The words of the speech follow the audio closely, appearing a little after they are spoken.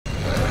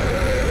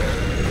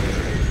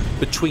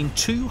Between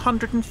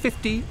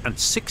 250 and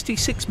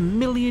 66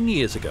 million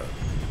years ago,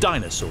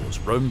 dinosaurs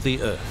roamed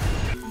the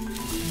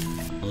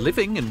Earth.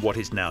 Living in what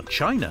is now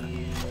China,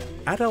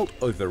 adult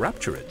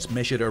oviraptorids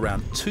measured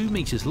around 2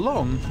 meters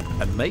long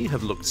and may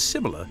have looked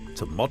similar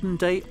to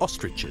modern-day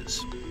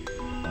ostriches.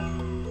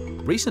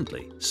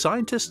 Recently,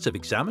 scientists have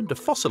examined a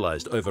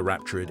fossilized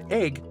oviraptorid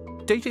egg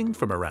dating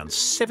from around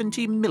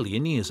 70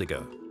 million years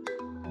ago.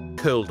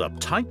 Curled up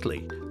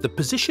tightly, the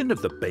position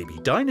of the baby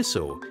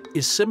dinosaur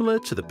is similar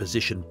to the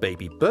position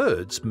baby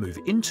birds move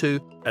into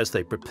as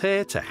they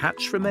prepare to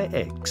hatch from their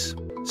eggs.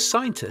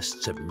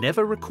 Scientists have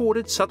never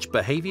recorded such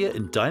behavior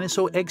in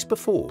dinosaur eggs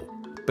before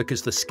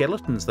because the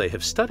skeletons they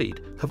have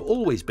studied have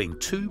always been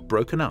too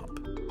broken up.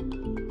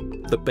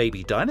 The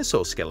baby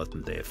dinosaur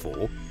skeleton,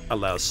 therefore,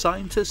 allows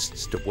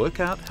scientists to work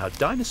out how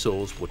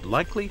dinosaurs would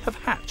likely have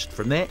hatched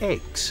from their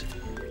eggs.